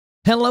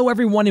Hello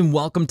everyone and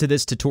welcome to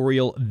this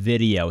tutorial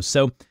video.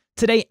 So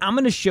today I'm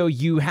going to show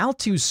you how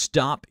to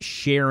stop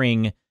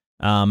sharing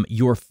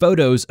your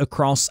photos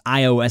across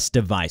iOS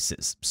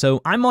devices. So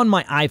I'm on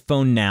my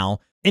iPhone now,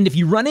 and if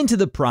you run into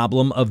the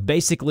problem of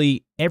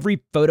basically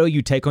every photo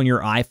you take on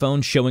your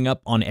iPhone showing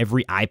up on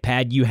every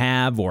iPad you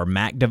have or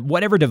Mac,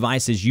 whatever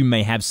devices you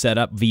may have set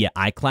up via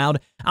iCloud,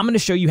 I'm going to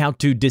show you how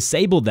to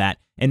disable that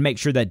and make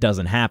sure that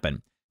doesn't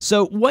happen.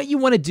 So what you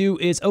want to do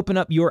is open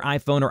up your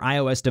iPhone or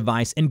iOS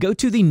device and go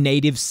to the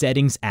native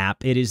settings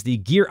app. It is the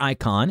gear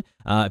icon.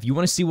 If you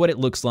want to see what it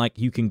looks like,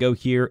 you can go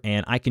here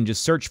and I can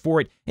just search for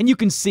it. And you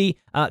can see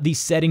the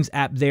settings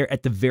app there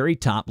at the very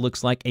top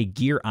looks like a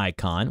gear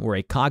icon or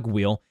a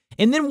cogwheel.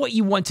 And then what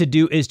you want to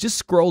do is just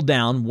scroll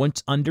down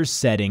once under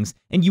settings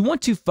and you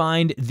want to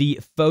find the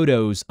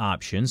photos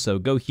option. So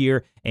go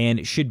here and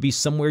it should be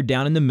somewhere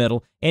down in the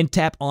middle and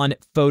tap on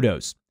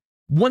photos.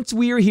 Once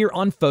we are here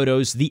on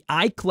photos, the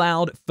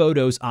iCloud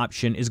Photos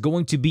option is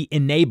going to be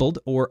enabled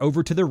or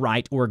over to the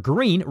right or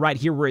green right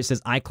here where it says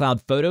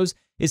iCloud Photos.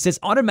 It says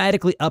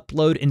automatically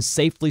upload and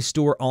safely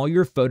store all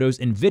your photos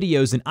and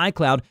videos in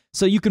iCloud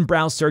so you can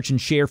browse, search,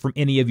 and share from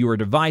any of your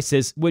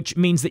devices, which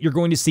means that you're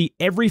going to see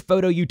every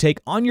photo you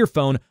take on your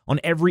phone on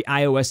every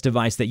iOS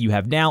device that you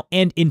have now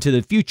and into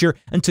the future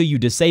until you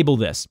disable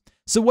this.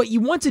 So what you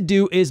want to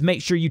do is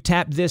make sure you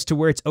tap this to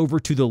where it's over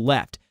to the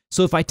left.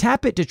 So if I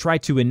tap it to try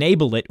to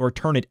enable it or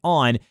turn it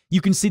on,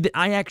 you can see that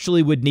I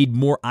actually would need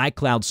more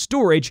iCloud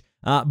storage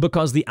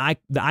because the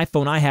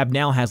iPhone I have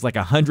now has like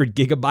 100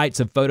 gigabytes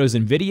of photos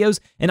and videos,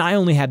 and I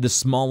only have the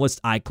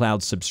smallest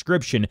iCloud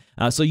subscription.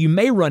 So you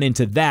may run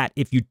into that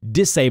if you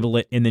disable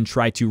it and then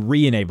try to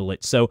re-enable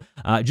it. So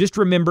just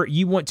remember,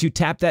 you want to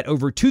tap that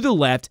over to the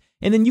left,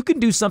 and then you can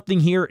do something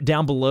here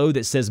down below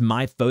that says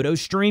My Photo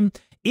Stream.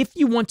 If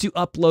you want to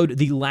upload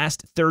the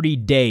last 30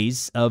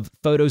 days of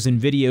photos and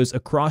videos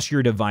across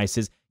your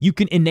devices, you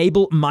can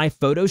enable My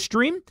Photo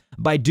Stream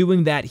by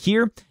doing that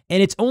here,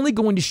 and it's only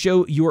going to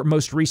show your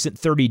most recent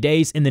 30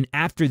 days, and then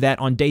after that,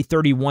 on day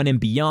 31 and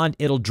beyond,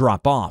 it'll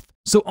drop off.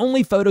 So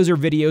only photos or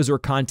videos or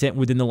content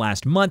within the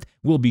last month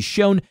will be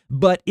shown,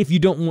 but if you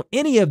don't want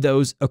any of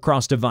those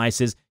across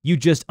devices, you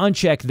just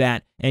uncheck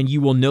that and you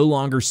will no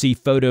longer see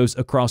photos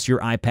across your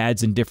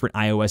iPads and different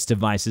iOS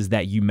devices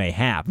that you may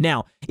have.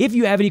 Now, if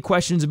you have any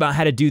questions about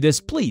how to do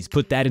this, please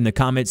put that in the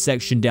comments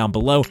section down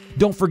below.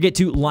 Don't forget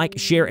to like,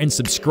 share, and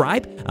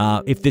subscribe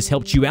if this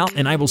helped you out,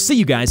 and I will see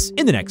you guys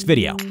in the next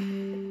video.